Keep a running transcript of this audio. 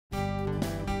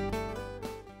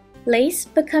Lace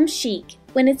becomes chic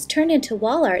when it's turned into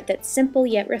wall art that's simple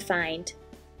yet refined.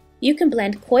 You can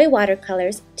blend koi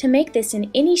watercolors to make this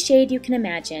in any shade you can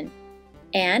imagine,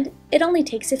 and it only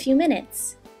takes a few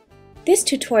minutes. This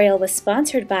tutorial was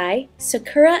sponsored by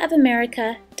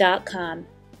sakuraofamerica.com.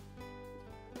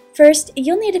 First,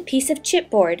 you'll need a piece of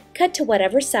chipboard cut to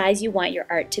whatever size you want your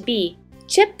art to be.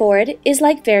 Chipboard is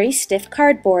like very stiff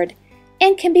cardboard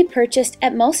and can be purchased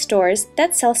at most stores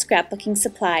that sell scrapbooking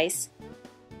supplies.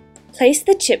 Place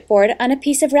the chipboard on a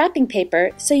piece of wrapping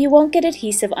paper so you won't get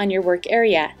adhesive on your work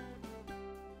area.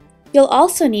 You'll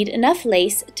also need enough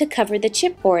lace to cover the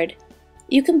chipboard.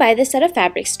 You can buy this at a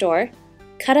fabric store,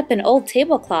 cut up an old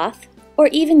tablecloth, or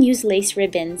even use lace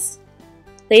ribbons.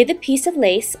 Lay the piece of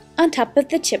lace on top of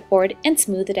the chipboard and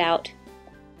smooth it out.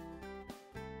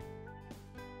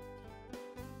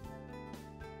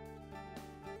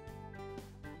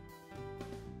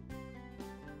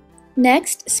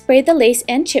 Next, spray the lace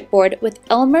and chipboard with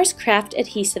Elmer's Craft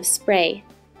Adhesive Spray.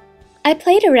 I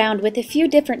played around with a few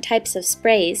different types of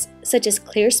sprays, such as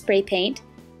clear spray paint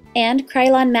and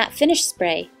Krylon Matte Finish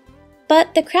Spray,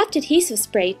 but the Craft Adhesive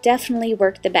Spray definitely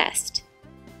worked the best.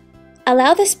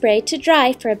 Allow the spray to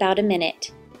dry for about a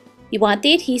minute. You want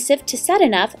the adhesive to set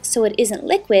enough so it isn't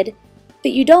liquid,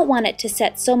 but you don't want it to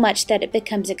set so much that it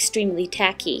becomes extremely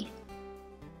tacky.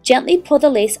 Gently pull the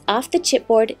lace off the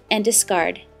chipboard and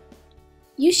discard.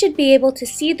 You should be able to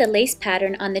see the lace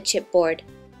pattern on the chipboard.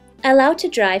 Allow to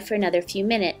dry for another few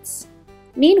minutes.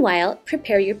 Meanwhile,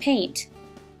 prepare your paint.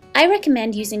 I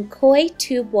recommend using koi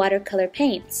tube watercolor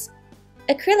paints.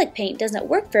 Acrylic paint doesn't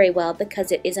work very well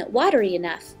because it isn't watery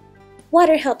enough.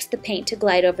 Water helps the paint to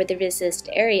glide over the resist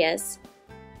areas.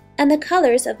 And the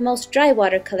colors of most dry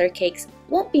watercolor cakes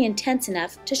won't be intense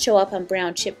enough to show up on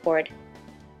brown chipboard.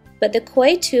 But the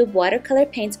koi tube watercolor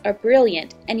paints are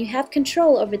brilliant and you have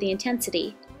control over the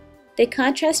intensity. They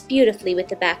contrast beautifully with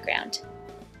the background.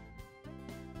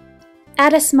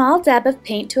 Add a small dab of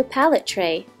paint to a palette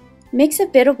tray. Mix a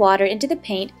bit of water into the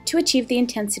paint to achieve the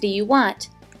intensity you want.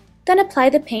 Then apply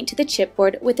the paint to the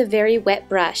chipboard with a very wet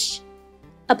brush.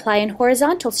 Apply in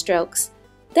horizontal strokes,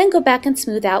 then go back and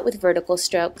smooth out with vertical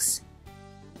strokes.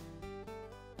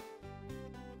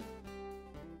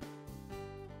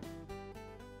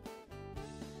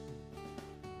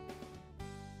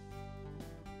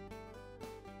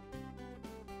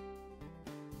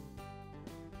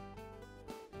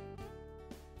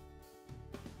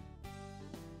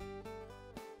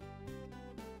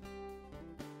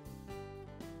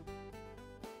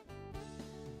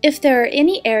 If there are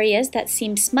any areas that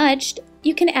seem smudged,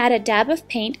 you can add a dab of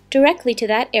paint directly to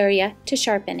that area to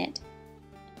sharpen it.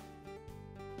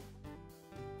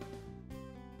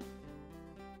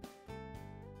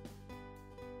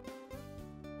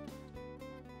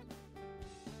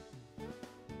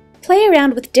 Play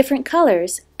around with different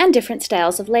colors and different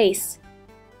styles of lace.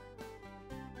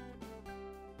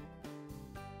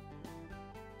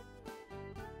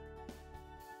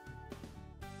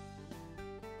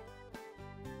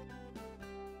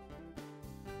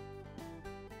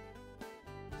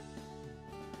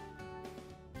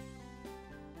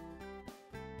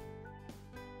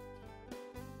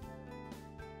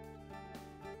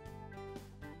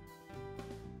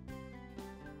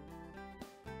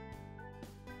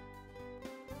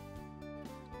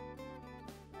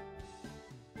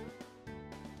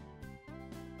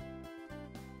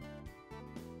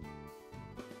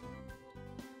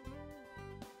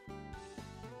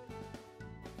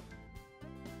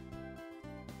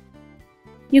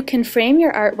 You can frame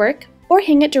your artwork or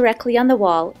hang it directly on the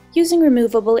wall using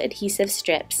removable adhesive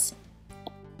strips.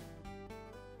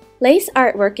 Lace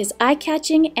artwork is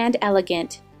eye-catching and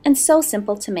elegant, and so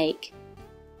simple to make.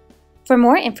 For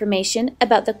more information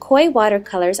about the koi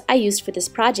watercolors I used for this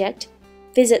project,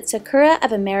 visit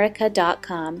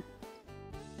sakuraofamerica.com.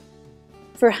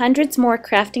 For hundreds more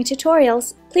crafting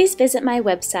tutorials, please visit my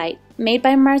website,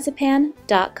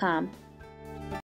 madebymarzipan.com.